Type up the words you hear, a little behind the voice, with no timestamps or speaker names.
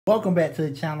Welcome back to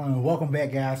the channel and welcome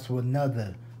back guys to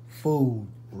another food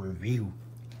review.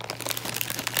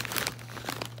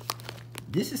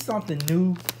 This is something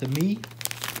new to me.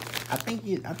 I think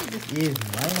this is new.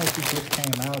 I don't know if it just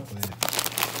came out, but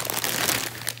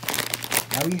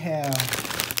now we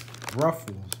have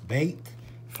Ruffles baked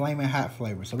Flamin' Hot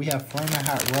flavor. So we have Flamin'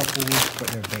 Hot Ruffles, but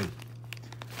they're baked.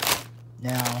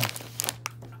 Now,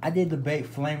 I did the baked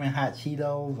Flamin' Hot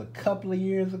Cheetos a couple of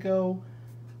years ago.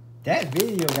 That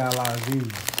video got a lot of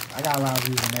views. I got a lot of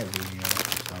views in that video.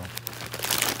 So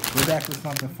we're back with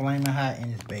something flaming hot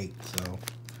and it's baked. So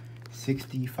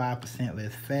 65%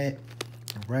 less fat,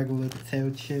 regular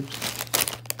potato chips.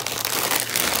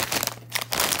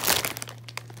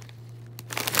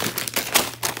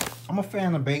 I'm a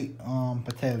fan of baked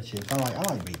potato chips. I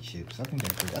like baked chips. I think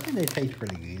they taste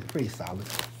pretty good. It's pretty solid.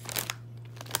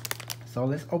 So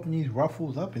let's open these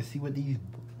Ruffles up and see what these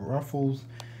Ruffles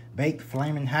baked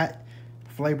flaming hot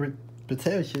flavored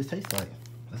potato chips taste like.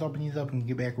 Let's open these up and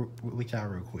get back with y'all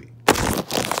real quick.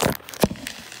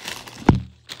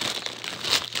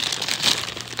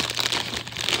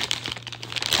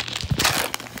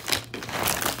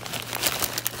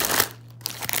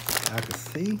 I can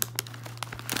see.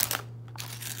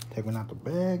 Take one out the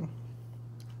bag.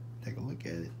 Take a look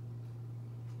at it.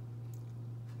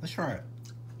 Let's try it.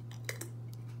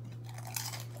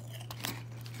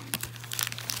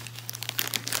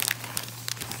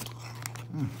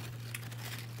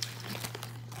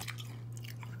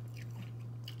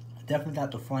 Definitely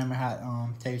got the flaming hot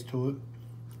taste to it.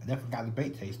 Definitely got the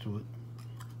baked taste to it.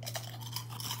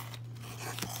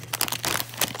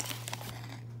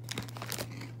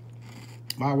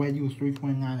 By the way, you was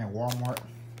 $3.29 at Walmart.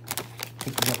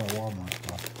 Picked it up at Walmart.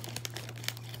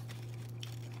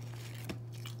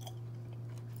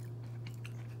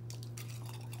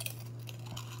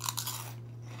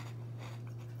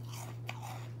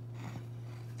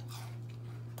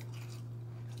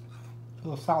 So.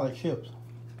 Little solid chips.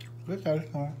 Good taste,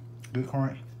 good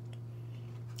crunch.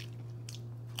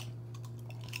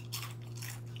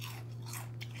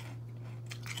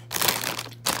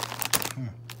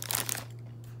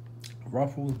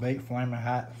 Ruffles baked flaming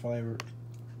hot flavored.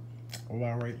 What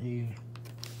I rate these?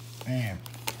 Man,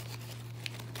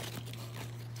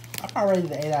 I probably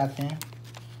rated it 8 out of 10.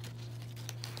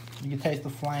 You can taste the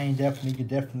flame, definitely. You could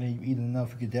definitely eat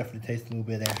enough. You could definitely taste a little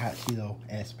bit of that hot Cheeto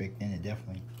aspect in it,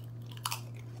 definitely.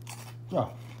 Yeah,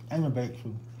 and the baked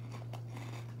too.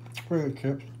 Pretty good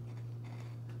chips.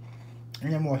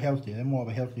 And they're more healthy. They're more of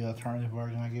a healthy alternative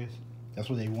version, I guess. That's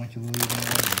what they want you to leave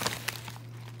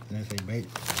in. And they say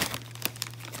baked.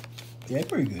 Yeah, it's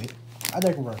pretty good. I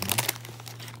definitely recommend it.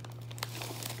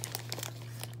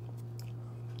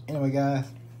 Anyway, guys,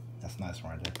 that's nice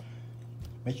right there.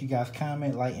 Make sure you guys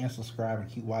comment, like, and subscribe, and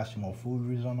keep watching more food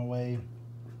reviews on the way.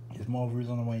 There's more reviews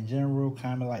on the way in general.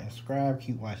 Comment, like, and subscribe.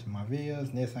 Keep watching my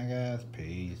videos. Next time, guys,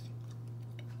 peace.